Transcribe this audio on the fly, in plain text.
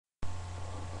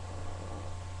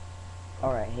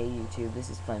Alright, hey YouTube,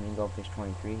 this is Flaming Goldfish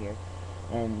 23 here,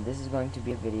 and this is going to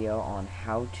be a video on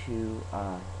how to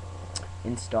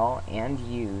install and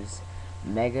use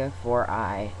Mega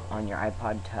 4i on your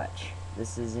iPod Touch.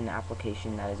 This is an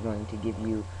application that is going to give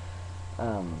you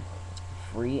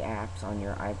free apps on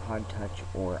your iPod Touch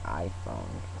or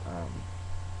iPhone.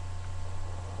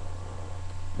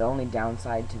 The only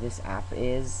downside to this app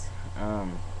is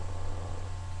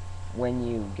when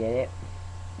you get it,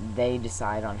 they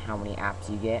decide on how many apps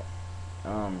you get.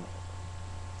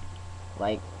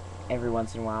 Like every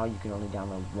once in a while you can only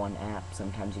download one app.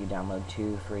 Sometimes you can download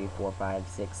 2, 3, 4, 5,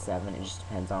 6, 7. It just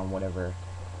depends on whatever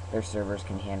their servers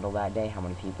can handle that day, how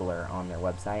many people are on their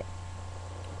website.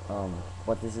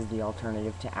 But this is the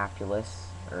alternative to Apulous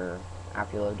or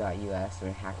Apulo.us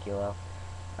or Hackulo,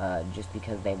 just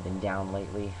because they've been down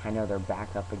lately. I know they're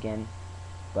back up again,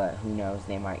 but who knows,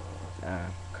 they might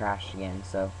crash again.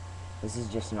 So this is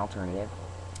just an alternative.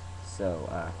 So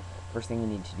first thing you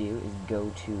need to do is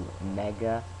go to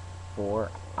Mega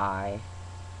 4i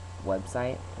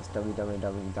website. That's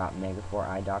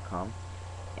www.mega4i.com,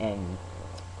 and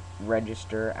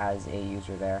register as a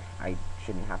user there. I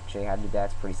shouldn't have to show you how to do that.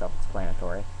 It's pretty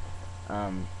self-explanatory.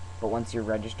 But once you're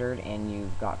registered and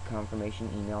you've got confirmation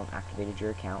email and activated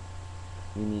your account,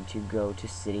 you need to go to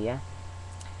Cydia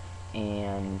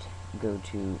and go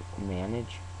to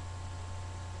Manage,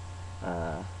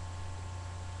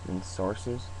 then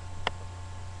Sources,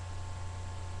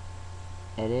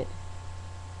 Edit,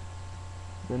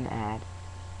 then Add,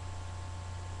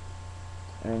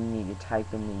 and then you need to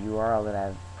type in the URL that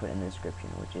I've put in the description,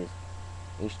 which is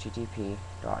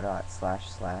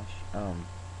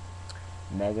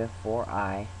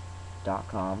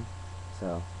http://mega4i.com.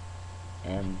 So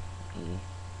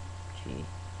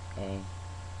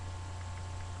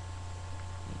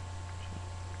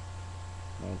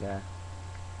MEGA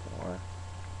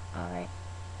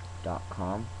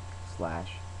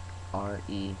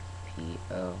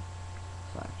mega4i.com/REPO/.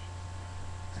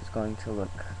 This is going to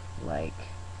look like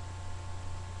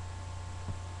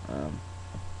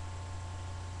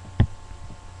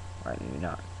right, maybe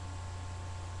not.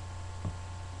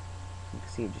 You can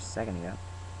see it just a second ago.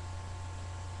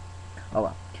 Oh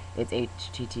well. It's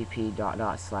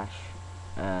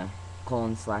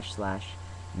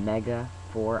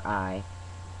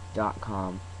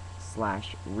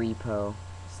http://mega4i.com/repo/.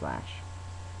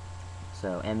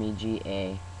 So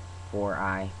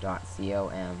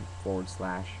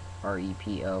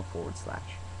MEGA4i.com/REPO/.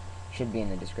 Should be in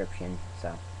the description,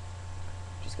 so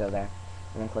just go there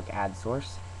and then click Add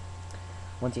Source.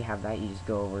 Once you have that, you just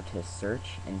go over to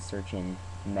Search and search in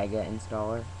Mega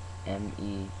Installer, MEGAINSTALLER,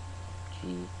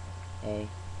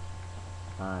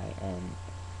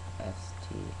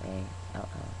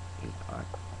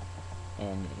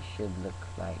 and it should look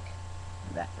like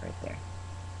that right there,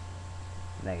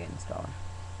 Mega Installer.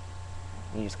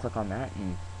 And you just click on that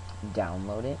and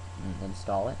download it and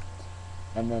install it.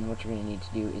 And then what you're going to need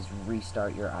to do is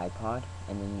restart your iPod,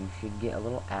 and then you should get a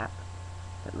little app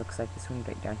that looks like this one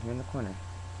right down here in the corner.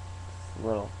 This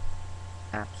little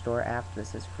App Store app.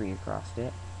 This is free across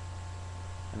it.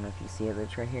 I don't know if you see it, but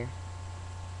it's right here.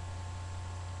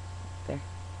 There.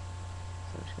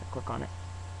 So I'm just going to click on it.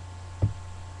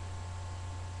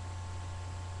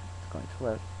 It's going to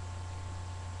load.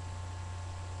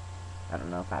 I don't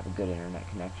know if I have a good internet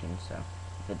connection, so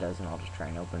if it doesn't, I'll just try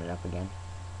and open it up again.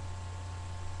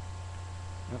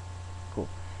 Cool.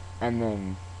 And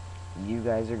then you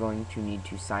guys are going to need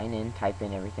to sign in, type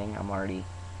in everything. I'm already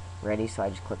ready, so I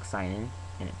just click sign in,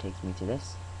 and it takes me to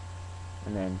this.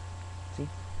 And then, see,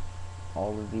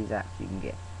 all of these apps you can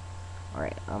get.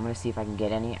 Alright, I'm going to see if I can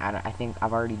get any. I think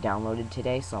I've already downloaded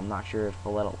today, so I'm not sure if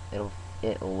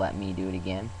it'll let me do it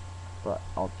again. But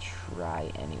I'll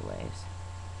try anyways.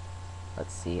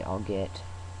 Let's see, I'll get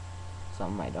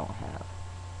something I don't have.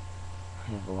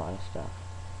 I have a lot of stuff.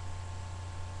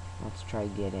 Let's try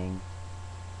getting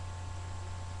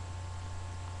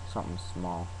something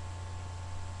small.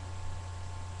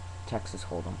 Texas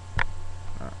Hold'em.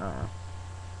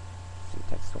 See,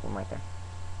 Texas Hold'em right there.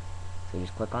 So you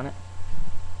just click on it,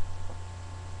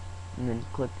 and then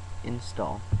click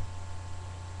Install.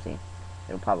 See,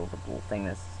 it'll pop up with a little thing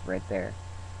that's right there,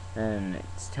 and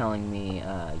it's telling me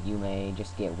you may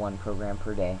just get one program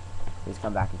per day. Please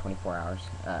come back in 24 hours.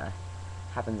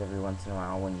 Happens every once in a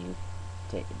while when you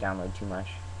download too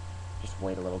much. Just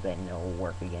wait a little bit and it will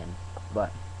work again.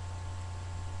 But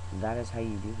that is how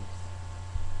you do this.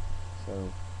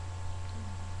 So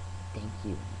thank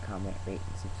you. Comment, rate,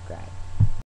 and subscribe.